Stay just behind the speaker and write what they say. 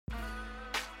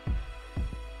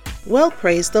Well,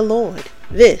 praise the Lord.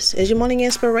 This is your morning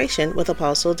inspiration with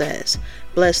Apostle Des.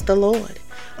 Bless the Lord.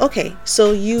 Okay,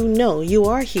 so you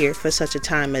are here for such a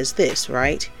time as this,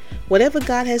 right? Whatever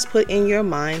God has put in your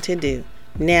mind to do,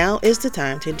 now is the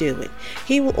time to do it.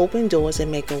 He will open doors and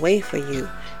make a way for you.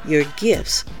 Your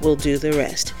gifts will do the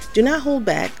rest. Do not hold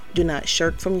back. Do not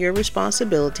shirk from your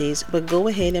responsibilities, but go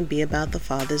ahead and be about the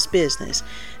Father's business.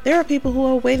 There are people who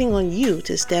are waiting on you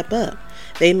to step up.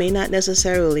 They may not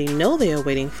necessarily know they are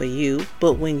waiting for you,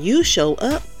 but when you show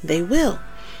up, they will.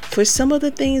 For some of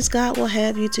the things God will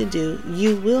have you to do,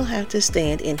 you will have to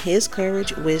stand in His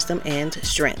courage, wisdom, and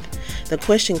strength. The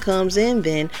question comes in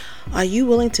then, are you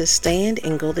willing to stand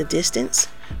and go the distance?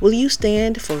 Will you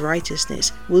stand for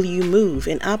righteousness? Will you move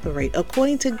and operate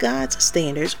according to God's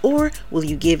standards, or will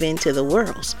you give in to the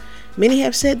world's? Many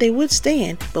have said they would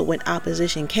stand, but when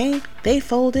opposition came, they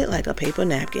folded like a paper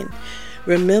napkin.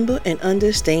 Remember and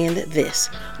understand this.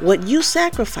 What you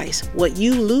sacrifice, what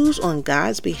you lose on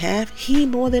God's behalf, He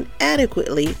more than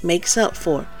adequately makes up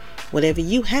for. Whatever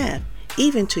you have,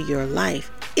 even to your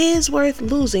life, is worth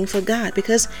losing for God,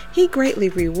 because He greatly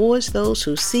rewards those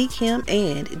who seek Him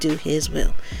and do His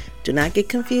will. Do not get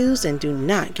confused and do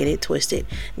not get it twisted.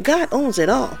 God owns it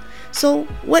all. So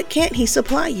what can't He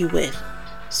supply you with?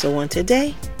 So on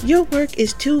today, your work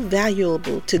is too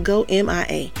valuable to go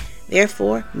MIA.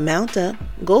 Therefore, mount up,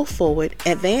 go forward,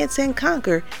 advance and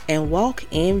conquer, and walk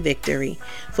in victory.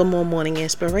 For more morning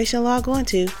inspiration, log on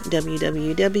to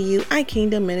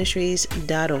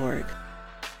www.ikingdomministries.org.